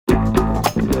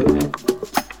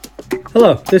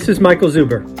Hello, this is Michael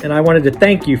Zuber, and I wanted to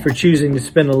thank you for choosing to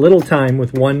spend a little time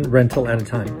with one rental at a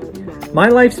time. My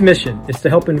life's mission is to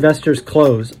help investors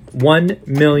close 1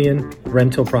 million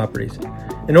rental properties.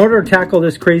 In order to tackle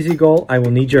this crazy goal, I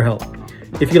will need your help.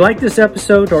 If you like this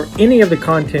episode or any of the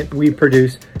content we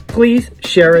produce, please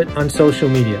share it on social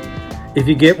media. If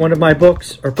you get one of my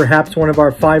books or perhaps one of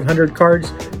our 500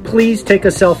 cards, please take a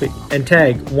selfie and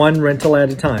tag one rental at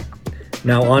a time.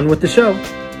 Now on with the show.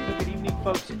 Good evening,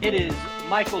 folks. It is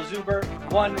Michael Zuber,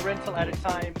 one rental at a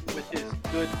time with his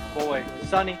good boy,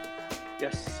 Sonny.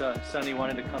 Yes, Sonny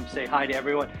wanted to come say hi to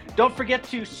everyone. Don't forget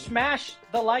to smash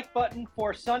the like button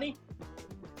for Sonny.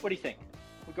 What do you think?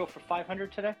 We go for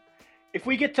 500 today? If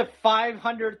we get to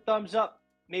 500 thumbs up,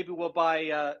 maybe we'll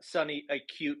buy Sonny a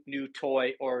cute new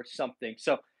toy or something.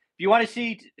 So if you want to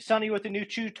see Sonny with a new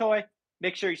chew toy,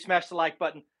 make sure you smash the like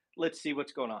button. Let's see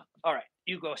what's going on. All right,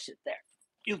 you go sit there.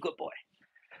 You good boy.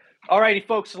 All righty,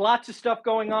 folks, lots of stuff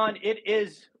going on. It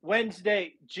is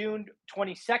Wednesday, June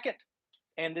 22nd,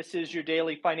 and this is your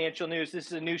daily financial news. This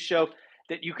is a news show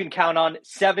that you can count on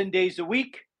 7 days a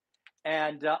week,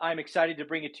 and I'm excited to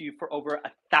bring it to you for over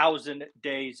 1,000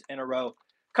 days in a row.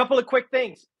 Couple of quick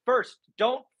things. First,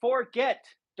 don't forget,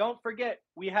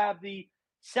 we have the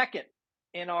second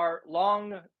in our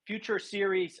long future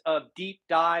series of deep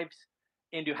dives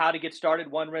into how to get started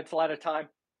one rental at a time.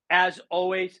 As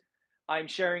always, I'm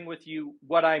sharing with you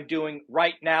what I'm doing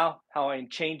right now, how I'm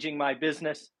changing my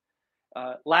business.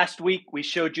 Last week, we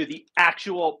showed you the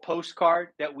actual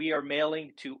postcard that we are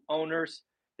mailing to owners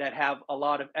that have a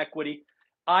lot of equity.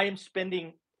 I am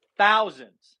spending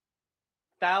thousands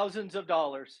of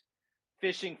dollars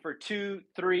fishing for 2,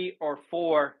 3, or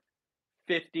 4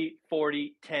 50,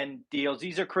 40, 10 deals.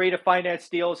 These are creative finance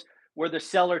deals where the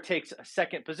seller takes a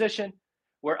second position,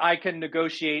 where I can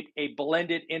negotiate a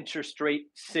blended interest rate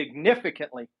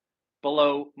significantly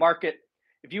below market.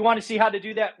 If you want to see how to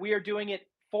do that, we are doing it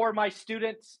for my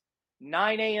students,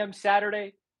 9 a.m.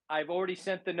 Saturday. I've already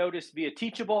sent the notice via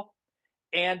Teachable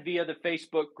and via the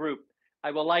Facebook group.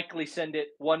 I will likely send it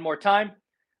one more time.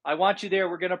 I want you there.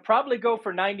 We're going to probably go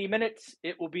for 90 minutes.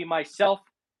 It will be myself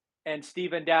and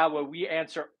Stephen Dow where we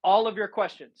answer all of your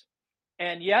questions.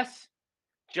 And yes,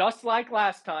 just like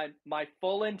last time, my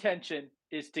full intention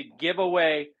is to give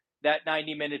away that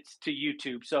 90 minutes to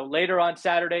YouTube. So later on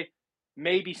Saturday,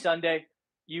 maybe Sunday,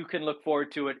 you can look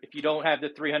forward to it. If you don't have the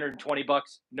 $320,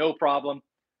 no problem.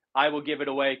 I will give it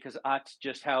away because that's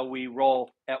just how we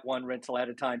roll at one rental at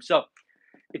a time. So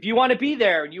if you want to be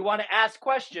there and you want to ask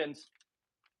questions,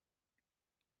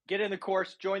 get in the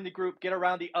course, join the group, get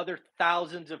around the other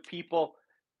thousands of people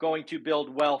going to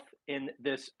build wealth in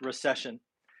this recession.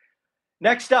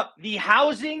 Next up, the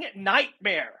housing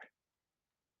nightmare.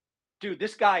 Dude,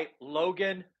 this guy,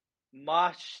 Logan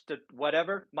Mastashami.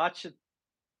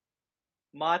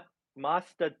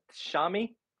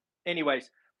 Anyways,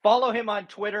 follow him on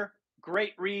Twitter.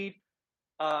 Great read.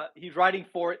 He's writing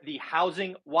for the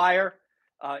Housing Wire.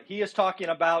 He is talking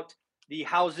about the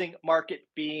housing market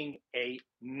being a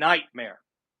nightmare.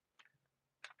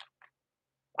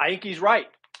 I think he's right?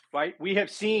 We have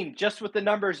seen just with the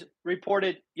numbers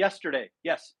reported yesterday.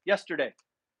 Yes, yesterday.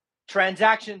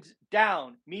 Transactions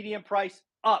down, median price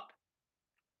up.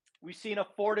 We've seen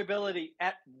affordability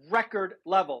at record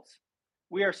levels.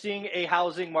 We are seeing a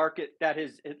housing market that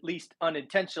has, at least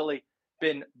unintentionally,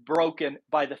 been broken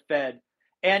by the Fed.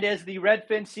 And as the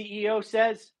Redfin CEO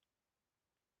says,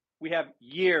 we have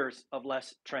years of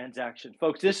less transaction.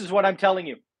 Folks, this is what I'm telling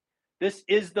you. This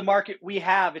is the market we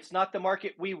have. It's not the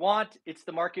market we want. It's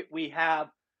the market we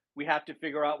have. We have to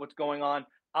figure out what's going on.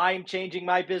 I'm changing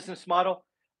my business model.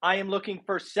 I am looking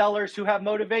for sellers who have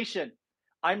motivation.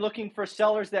 I'm looking for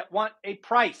sellers that want a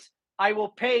price. I will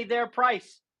pay their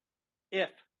price if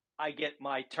I get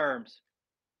my terms.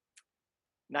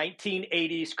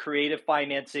 1980s creative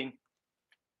financing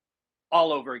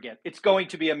all over again. It's going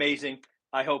to be amazing.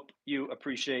 I hope you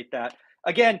appreciate that.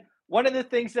 Again, one of the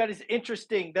things that is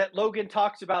interesting that Logan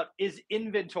talks about is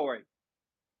inventory.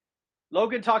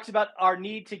 Logan talks about our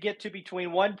need to get to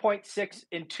between 1.6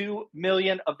 and 2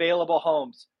 million available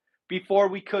homes before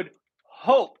we could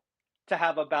hope to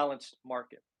have a balanced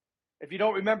market. If you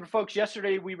don't remember, folks,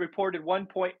 yesterday we reported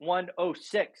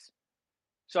 1.106.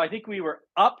 So I think we were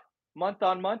up month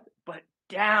on month, but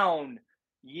down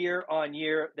year on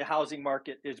year. The housing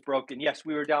market is broken. Yes,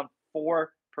 we were down 4%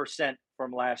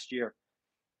 from last year.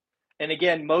 And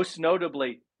again, most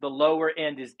notably, the lower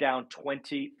end is down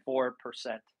 24%.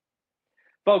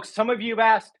 Folks, some of you have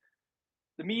asked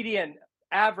the median,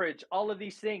 average, all of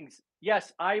these things.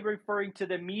 Yes, I'm referring to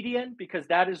the median because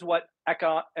that is what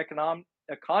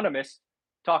economists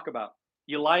talk about.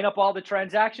 You line up all the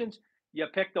transactions, you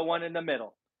pick the one in the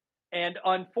middle. And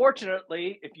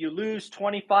unfortunately, if you lose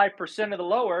 25% of the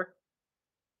lower,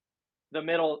 the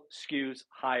middle skews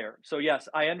higher. So yes,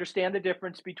 I understand the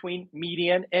difference between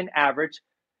median and average.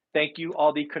 Thank you,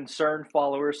 all the concerned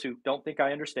followers who don't think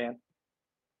I understand.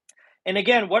 And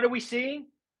again, what are we seeing?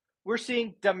 We're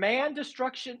seeing demand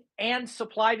destruction and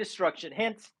supply destruction,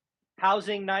 hence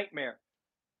housing nightmare.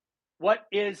 What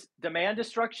is demand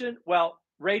destruction? Well,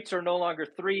 rates are no longer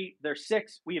 3, they're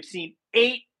 6. We have seen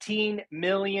 18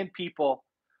 million people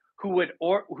who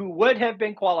would have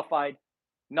been qualified,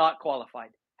 not qualified.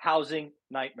 Housing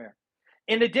nightmare.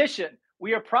 In addition,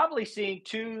 we are probably seeing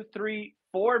 2, 3,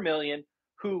 4 million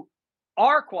who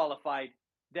are qualified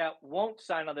that won't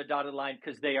sign on the dotted line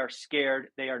because they are scared,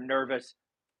 they are nervous,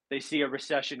 they see a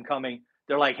recession coming.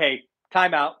 They're like, hey,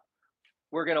 time out.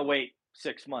 We're going to wait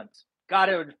 6 months.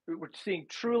 We're seeing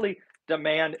truly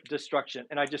demand destruction.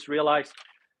 And I just realized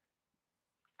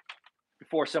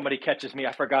before somebody catches me,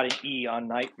 I forgot an E on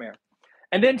nightmare.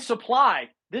 And then supply.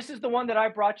 This is the one that I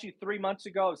brought you 3 months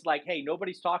ago. It's like, hey,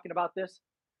 nobody's talking about this.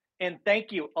 And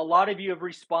thank you. A lot of you have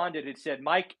responded and said,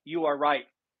 Mike, you are right.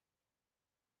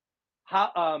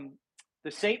 The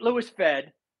St. Louis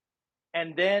Fed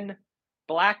and then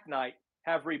Black Knight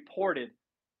have reported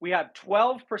we have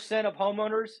 12% of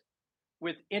homeowners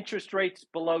with interest rates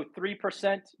below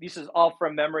 3%. This is all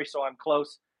from memory, so I'm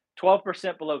close.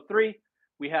 12% below 3.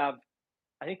 We have,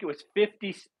 I think it was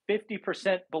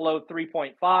 50% below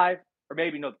 3.5, or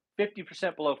maybe no,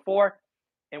 50% below 4,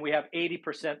 and we have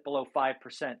 80% below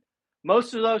 5%.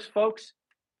 Most of those folks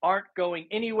aren't going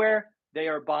anywhere. They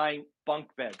are buying bunk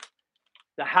beds.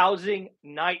 The housing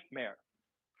nightmare.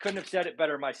 Couldn't have said it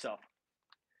better myself.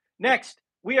 Next,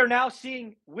 we are now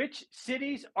seeing which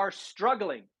cities are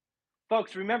struggling.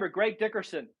 Folks, remember Greg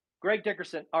Dickerson,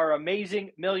 our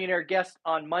amazing millionaire guest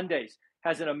on Mondays,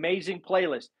 has an amazing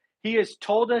playlist. He has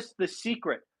told us the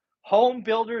secret. Home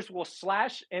builders will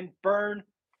slash and burn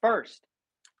first.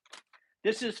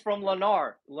 This is from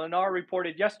Lennar. Lennar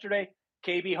reported yesterday.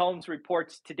 KB Homes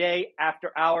reports today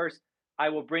after hours. I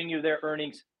will bring you their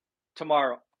earnings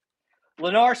tomorrow.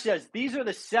 Lennar says these are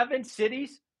the 7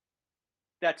 cities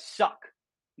that suck.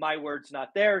 My words,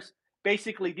 not theirs.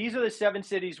 Basically, these are the 7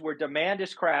 cities where demand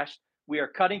has crashed. We are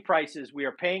cutting prices. We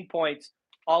are paying points.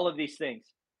 All of these things.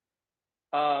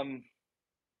 I'll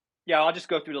just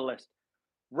go through the list.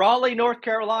 Raleigh, North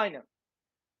Carolina,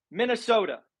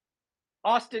 Minnesota,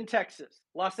 Austin, Texas,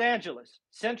 Los Angeles,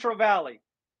 Central Valley,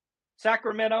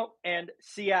 Sacramento, and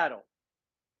Seattle.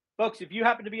 Folks, if you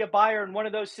happen to be a buyer in one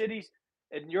of those cities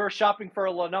and you're shopping for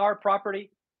a Lennar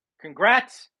property,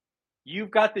 congrats.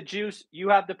 You've got the juice. You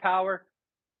have the power.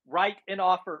 Write an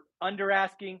offer under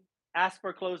asking. Ask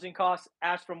for closing costs.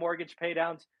 Ask for mortgage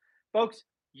paydowns. Folks,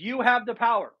 you have the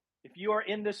power. If you are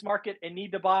in this market and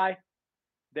need to buy,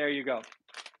 there you go.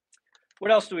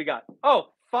 What else do we got?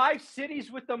 5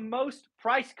 cities with the most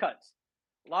price cuts.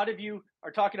 A lot of you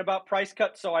are talking about price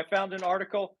cuts, so I found an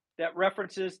article that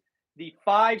references the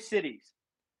 5 cities.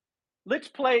 Let's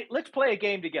play a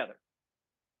game together.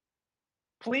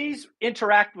 Please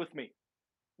interact with me.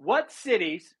 What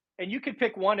cities, and you can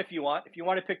pick one if you want. If you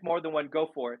want to pick more than one, go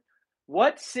for it.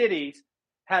 What cities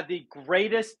have the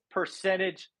greatest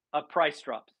percentage of price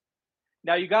drops?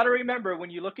 Now, you got to remember,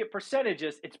 when you look at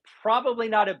percentages, it's probably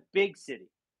not a big city,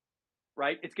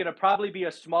 right? It's going to probably be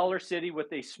a smaller city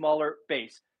with a smaller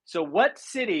base. So what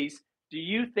cities do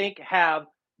you think have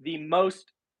the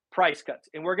most price cuts?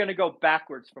 And we're going to go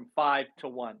backwards from 5 to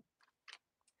 1.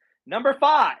 Number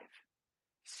 5,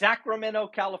 Sacramento,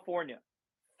 California.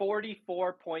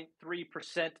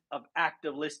 44.3% of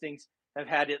active listings have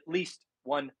had at least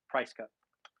one price cut.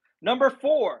 Number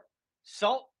 4,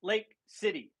 Salt Lake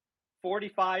City.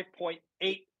 45.8%.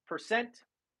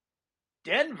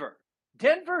 Denver.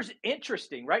 Denver's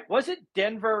interesting, right? Wasn't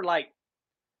Denver like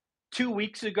 2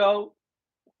 weeks ago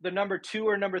the number 2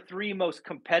 or number 3 most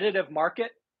competitive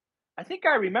market? I think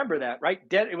I remember that, right?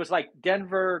 It was like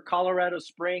Denver, Colorado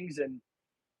Springs, and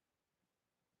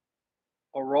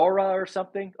Aurora or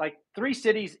something, like 3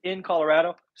 cities in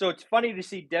Colorado. So it's funny to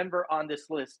see Denver on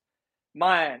this list.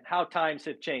 Man, how times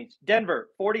have changed. Denver,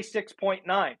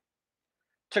 46.9.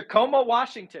 Tacoma,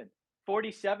 Washington,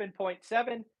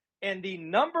 47.7. And the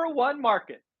number 1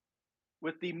 market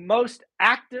with the most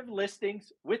active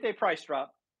listings with a price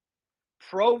drop,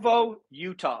 Provo,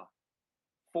 Utah,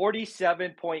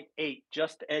 47.8,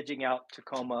 just edging out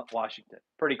Tacoma, Washington.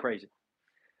 Pretty crazy.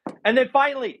 And then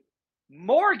finally,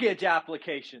 mortgage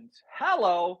applications.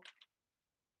 Hello.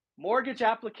 Mortgage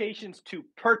applications to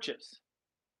purchase,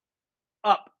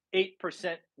 up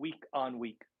 8% week on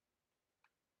week.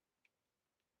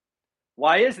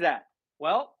 Why is that?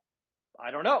 Well,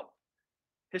 I don't know.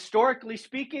 Historically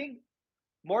speaking,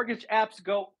 mortgage apps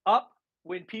go up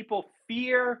when people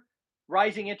fear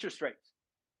rising interest rates.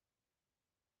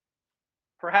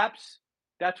 Perhaps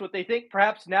that's what they think.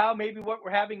 Perhaps now maybe what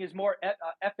we're having is more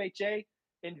FHA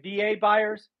and VA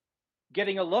buyers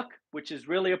getting a look, which is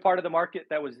really a part of the market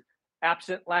that was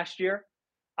absent last year.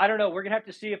 I don't know. We're going to have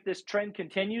to see if this trend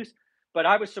continues, but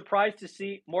I was surprised to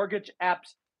see mortgage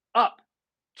apps up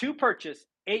to purchase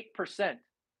 8%.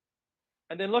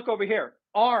 And then look over here,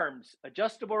 ARMs,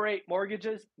 adjustable rate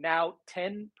mortgages, now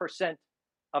 10%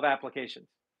 of applications.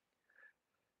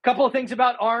 Couple of things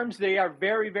about ARMs. They are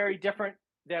very, very different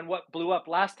than what blew up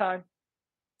last time.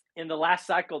 In the last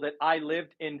cycle that I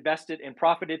lived, invested, and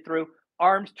profited through,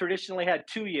 ARMs traditionally had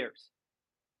 2 years.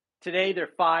 Today, they're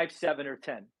 5, 7, or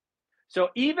 10. So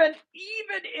even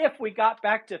if we got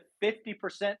back to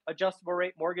 50% adjustable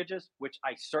rate mortgages, which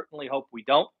I certainly hope we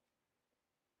don't,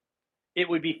 it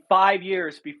would be 5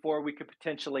 years before we could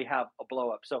potentially have a blow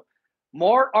up. So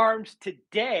more ARMs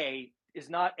today is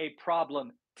not a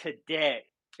problem today,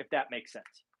 if that makes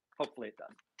sense. Hopefully it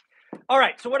does. All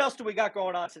right, so what else do we got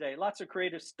going on today? Lots of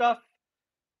creative stuff.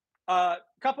 A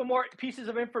couple more pieces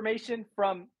of information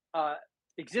from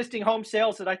existing home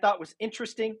sales that I thought was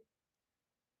interesting.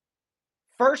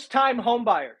 First-time home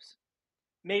buyers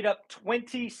made up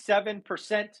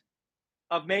 27%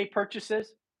 of May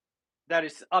purchases. That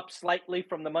is up slightly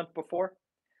from the month before.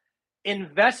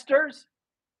 Investors,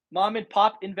 mom and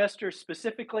pop investors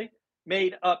specifically,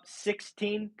 made up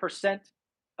 16%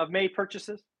 of May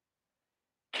purchases.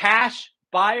 Cash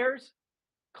buyers,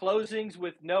 closings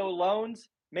with no loans,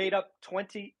 made up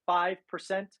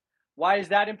 25%. Why is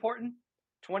that important?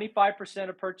 25%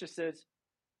 of purchases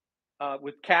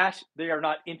with cash, they are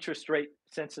not interest rate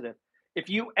sensitive. If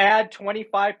you add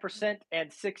 25%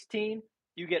 and 16,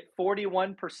 you get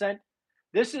 41%.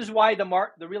 This is why the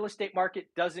real estate market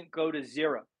doesn't go to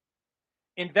zero.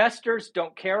 Investors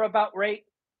don't care about rate.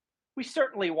 We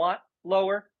certainly want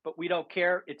lower, but we don't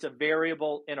care. It's a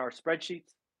variable in our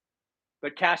spreadsheets.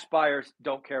 But cash buyers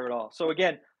don't care at all. So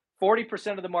again,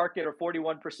 40% of the market or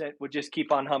 41% would just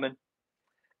keep on humming.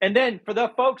 And then for the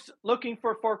folks looking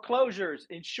for foreclosures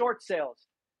in short sales,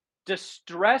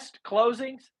 distressed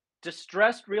closings,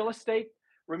 distressed real estate,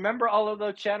 remember all of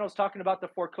those channels talking about the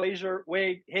foreclosure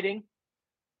wave hitting?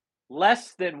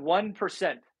 Less than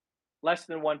 1%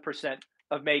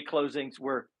 of May closings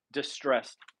were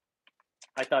distressed.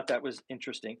 I thought that was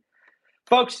interesting.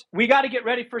 Folks, we got to get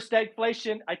ready for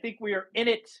stagflation. I think we are in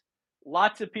it.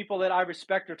 Lots of people that I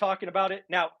respect are talking about it.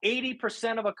 Now,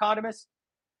 80% of economists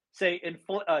say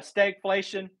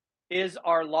stagflation is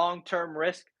our long-term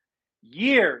risk.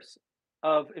 Years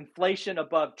of inflation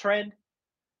above trend,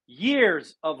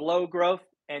 years of low growth,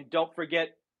 and don't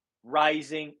forget,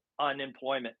 rising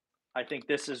unemployment. I think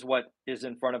this is what is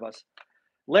in front of us.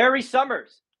 Larry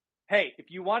Summers, hey, if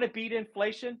you want to beat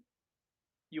inflation,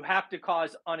 you have to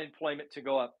cause unemployment to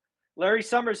go up. Larry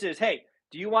Summers is, hey,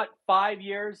 do you want 5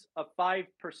 years of 5%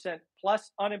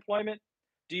 plus unemployment?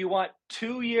 Do you want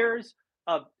 2 years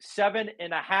of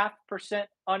 7.5%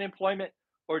 unemployment?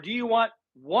 Or do you want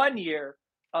 1 year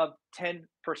of 10%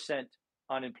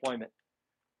 unemployment?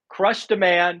 Crush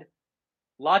demand,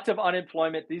 lots of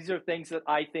unemployment. These are things that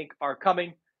I think are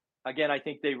coming. Again, I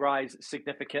think they rise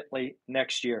significantly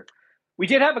next year. We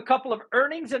did have a couple of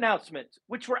earnings announcements,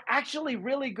 which were actually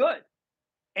really good.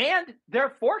 And their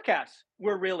forecasts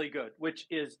were really good, which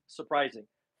is surprising.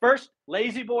 First,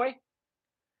 La-Z-Boy.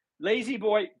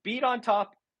 La-Z-Boy beat on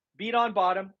top, beat on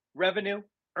bottom, revenue,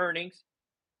 earnings,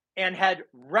 and had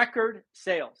record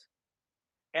sales.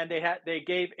 And they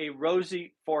gave a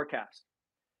rosy forecast.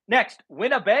 Next,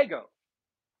 Winnebago.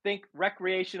 Think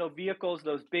recreational vehicles,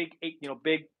 those big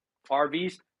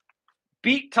RVs.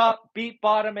 Beat top, beat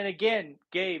bottom, and again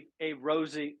gave a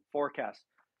rosy forecast.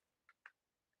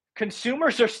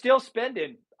 Consumers are still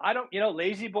spending.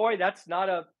 La-Z-Boy, that's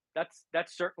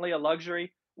certainly a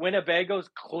luxury. Winnebago's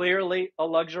clearly a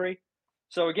luxury.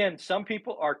 So again, some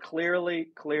people are clearly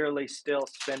still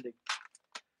spending.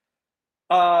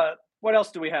 What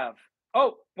else do we have?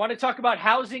 Oh, want to talk about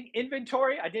housing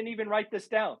inventory? I didn't even write this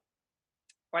down.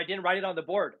 Or I didn't write it on the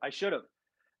board. I should have.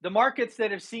 The markets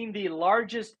that have seen the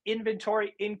largest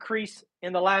inventory increase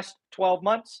in the last 12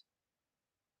 months,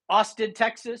 Austin,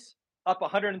 Texas, up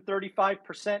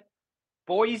 135%.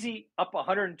 Boise, up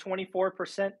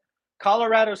 124%.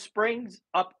 Colorado Springs,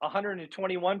 up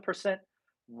 121%.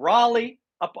 Raleigh,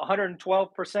 up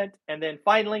 112%. And then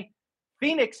finally,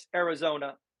 Phoenix,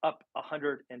 Arizona, up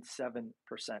 107%.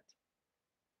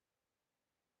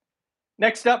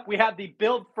 Next up, we have the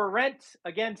build for rent.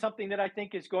 Again, something that I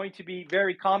think is going to be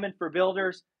very common for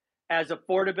builders as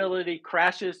affordability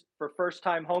crashes for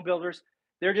first-time home builders,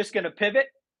 they're just going to pivot.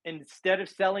 Instead of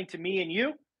selling to me and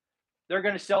you, they're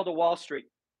going to sell to Wall Street.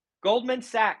 Goldman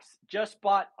Sachs just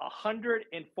bought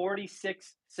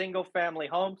 146 single-family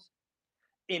homes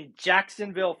in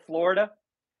Jacksonville, Florida.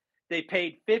 They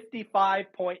paid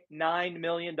 $55.9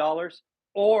 million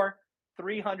or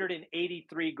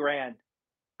 $383,000,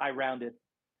 I rounded,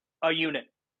 a unit.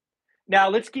 Now,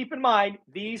 let's keep in mind,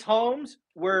 these homes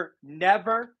were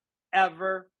never,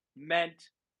 ever meant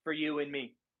for you and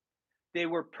me. They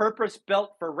were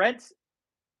purpose-built for rents.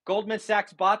 Goldman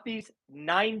Sachs bought these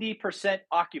 90%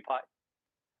 occupied.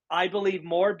 I believe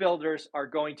more builders are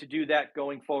going to do that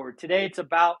going forward. Today, it's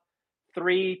about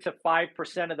 3 to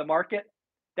 5% of the market.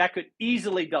 That could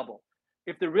easily double.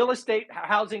 If the real estate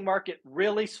housing market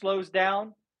really slows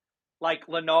down, like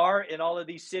Lennar in all of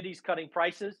these cities cutting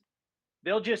prices,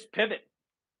 they'll just pivot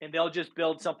and they'll just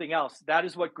build something else. That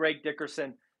is what Greg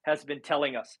Dickerson has been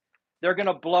telling us. They're going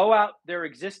to blow out their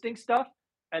existing stuff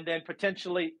and then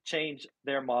potentially change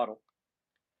their model.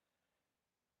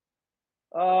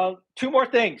 Two more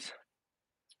things.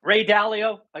 Ray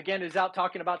Dalio, again, is out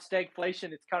talking about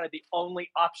stagflation. It's kind of the only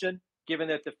option, given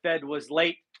that the Fed was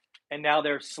late and now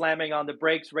they're slamming on the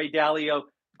brakes. Ray Dalio,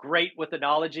 great with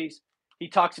analogies. He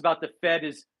talks about the Fed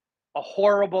is a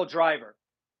horrible driver.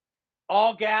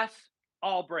 All gas,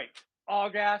 all brake. All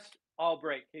gas, all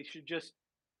brake. He should just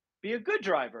be a good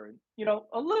driver. You know,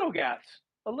 a little gas,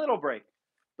 a little brake.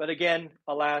 But again,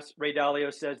 alas, Ray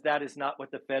Dalio says that is not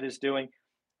what the Fed is doing.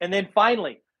 And then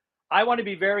finally, I want to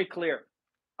be very clear.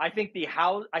 I think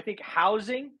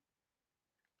housing,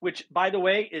 which by the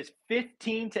way is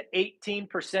 15 to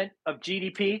 18% of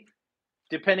GDP,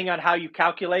 depending on how you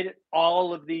calculate it,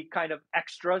 all of the kind of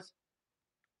extras.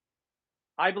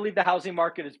 I believe the housing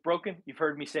market is broken. You've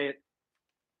heard me say it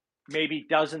maybe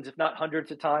dozens, if not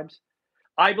hundreds of times.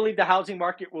 I believe the housing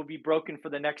market will be broken for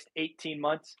the next 18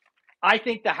 months. I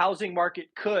think the housing market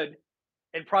could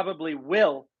and probably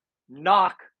will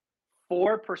knock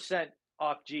 4%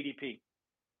 off GDP.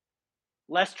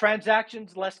 Less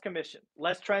transactions, less commission.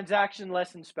 Less transaction,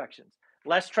 less inspections.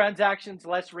 Less transactions,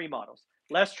 less remodels.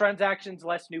 Less transactions,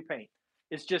 less new paint.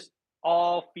 It's just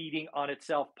all feeding on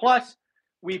itself. Plus,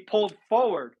 we pulled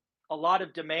forward a lot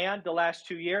of demand the last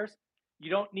 2 years. You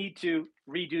don't need to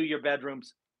redo your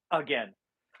bedrooms again.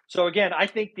 So again, I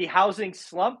think the housing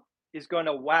slump is going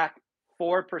to whack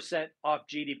 4% off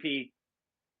GDP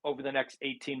over the next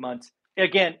 18 months.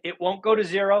 Again, it won't go to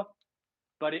zero,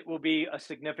 but it will be a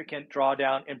significant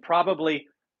drawdown, and probably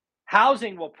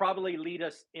housing will probably lead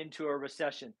us into a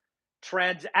recession.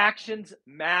 Transactions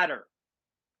matter.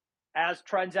 As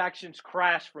transactions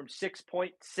crash from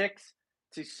 6.6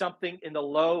 to something in the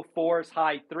low fours,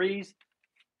 high threes,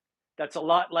 that's a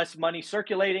lot less money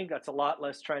circulating. That's a lot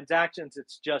less transactions.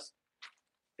 It's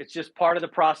just part of the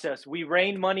process. We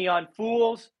rained money on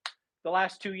fools the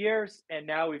last 2 years, and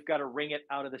now we've got to wring it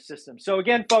out of the system. So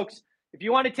again, folks, if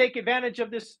you want to take advantage of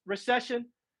this recession,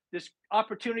 this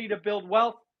opportunity to build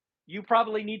wealth, you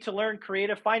probably need to learn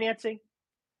creative financing.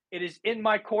 It is in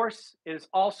my course. It is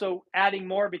also adding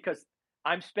more because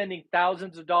I'm spending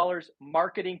thousands of dollars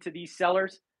marketing to these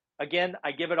sellers. Again,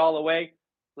 I give it all away.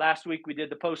 Last week we did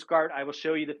the postcard. I will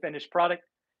show you the finished product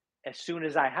as soon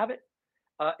as I have it.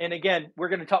 And again, we're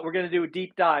going to do a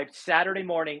deep dive Saturday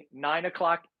morning, 9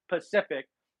 o'clock Pacific.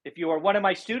 If you are one of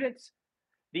my students,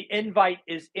 the invite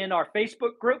is in our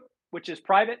Facebook group, which is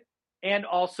private, and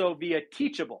also via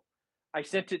Teachable. I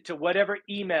sent it to whatever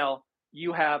email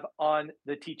you have on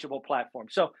the Teachable platform.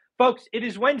 So, folks, it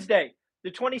is Wednesday,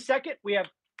 the 22nd. We have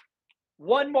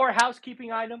one more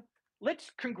housekeeping item. Let's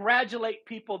congratulate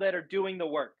people that are doing the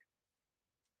work.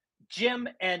 Jim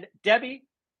and Debbie,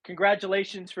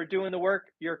 congratulations for doing the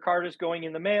work. Your card is going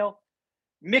in the mail.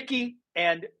 Mickey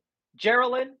and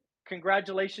Geraldine,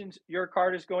 congratulations. Your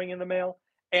card is going in the mail.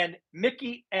 And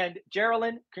Mickey and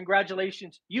Geraldine,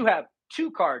 congratulations. You have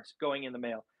 2 cards going in the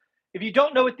mail. If you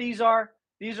don't know what these are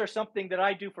something that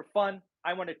I do for fun.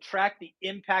 I want to track the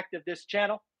impact of this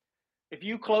channel. If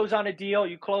you close on a deal,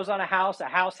 you close on a house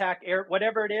hack,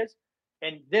 whatever it is,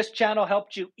 and this channel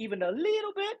helped you even a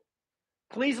little bit,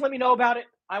 please let me know about it.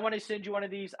 I want to send you one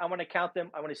of these. I want to count them.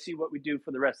 I want to see what we do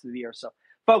for the rest of the year. So,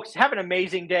 folks, have an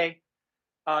amazing day.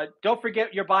 Don't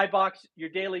forget your buy box, your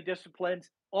daily disciplines.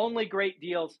 Only great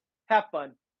deals. Have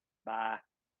fun. Bye.